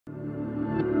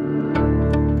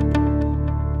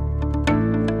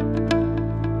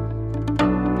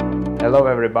Hello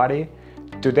everybody!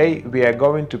 Today we are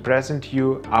going to present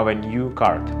you our new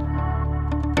card.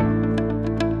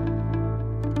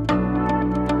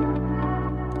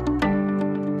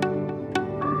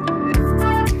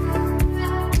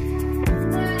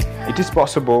 It is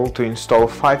possible to install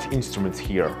 5 instruments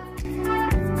here.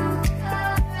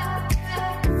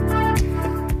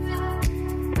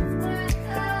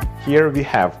 Here we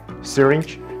have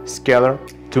syringe, scaler,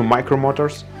 2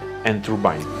 micromotors and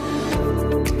turbine.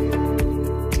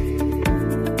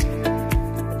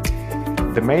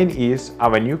 The main is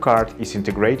our new card is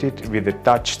integrated with the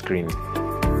touch screen.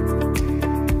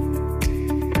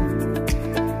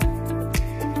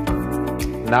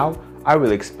 Now I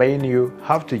will explain you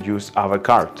how to use our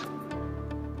card.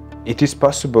 It is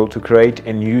possible to create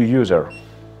a new user.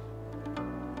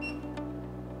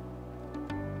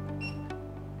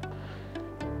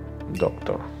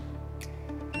 Doctor.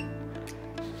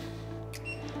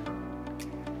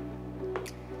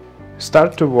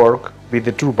 Start to work with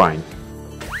the turbine.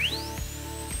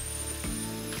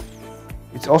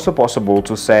 It's also possible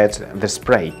to set the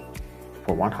spray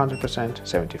for 100%,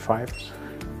 75,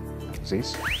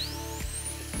 this.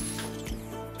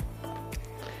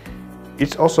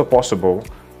 It's also possible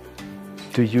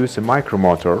to use a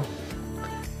micromotor.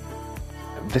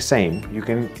 The same, you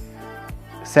can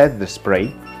set the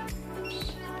spray,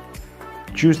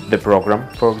 choose the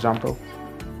program, for example.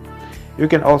 You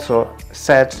can also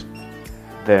set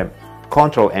the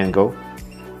control angle,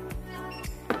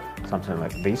 something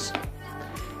like this.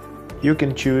 You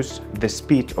can choose the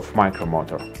speed of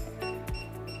micromotor.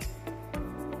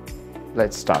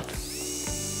 Let's start.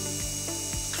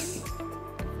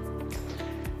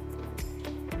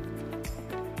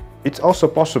 It's also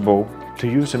possible to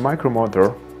use a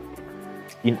micromotor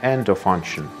in endo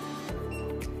function.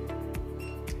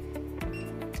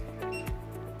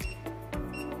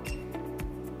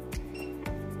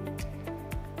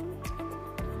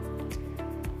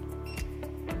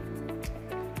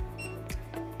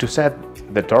 To set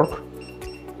the torque,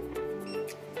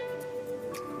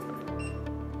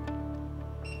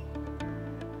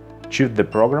 choose the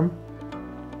program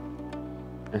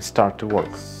and start to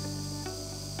work.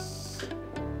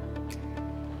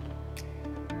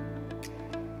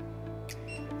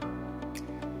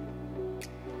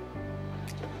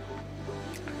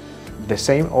 The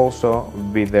same also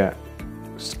with the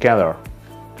scaler.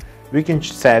 We can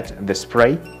set the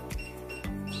spray,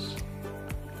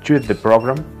 choose the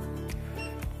program,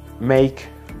 make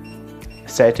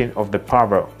setting of the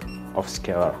power of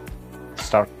scaler.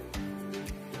 Start.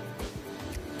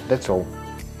 That's all.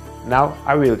 Now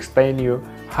I will explain you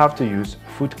how to use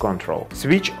foot control.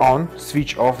 Switch on,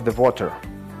 switch off the water.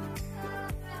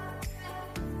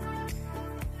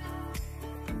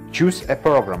 Choose a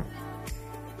program.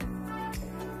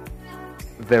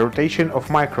 The rotation of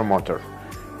micromotor.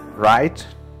 Right,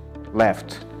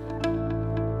 left.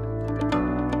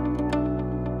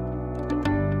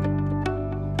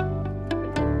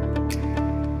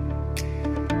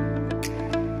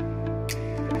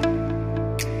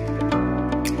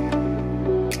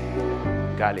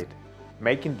 Got it.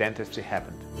 Making dentistry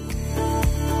happen.